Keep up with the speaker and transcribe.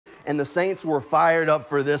and the Saints were fired up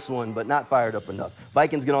for this one, but not fired up enough.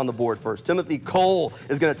 Vikings get on the board first. Timothy Cole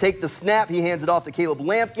is going to take the snap. He hands it off to Caleb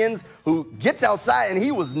Lampkins, who gets outside, and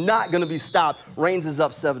he was not going to be stopped. Reigns is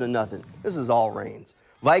up 7-0. This is all Reigns.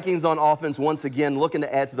 Vikings on offense once again looking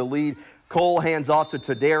to add to the lead. Cole hands off to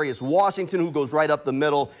Tadarius Washington, who goes right up the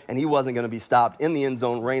middle, and he wasn't going to be stopped in the end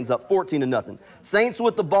zone. Reigns up 14-0. Saints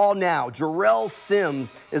with the ball now. Jarrell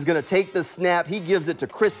Sims is going to take the snap. He gives it to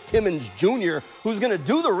Chris Timmons Jr., who's going to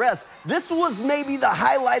do the rest. This was maybe the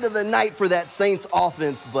highlight of the night for that Saints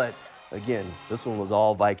offense, but again, this one was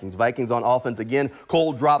all Vikings. Vikings on offense again.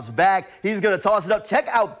 Cole drops back. He's going to toss it up. Check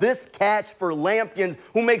out this catch for Lampkins,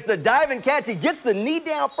 who makes the diving catch. He gets the knee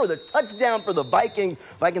down for the touchdown for the Vikings.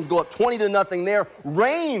 Vikings go up 20-0 there.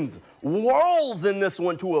 Reigns whirls in this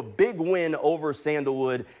one to a big win over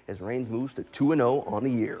Sandalwood as Reigns moves to 2-0 on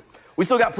the year. We still got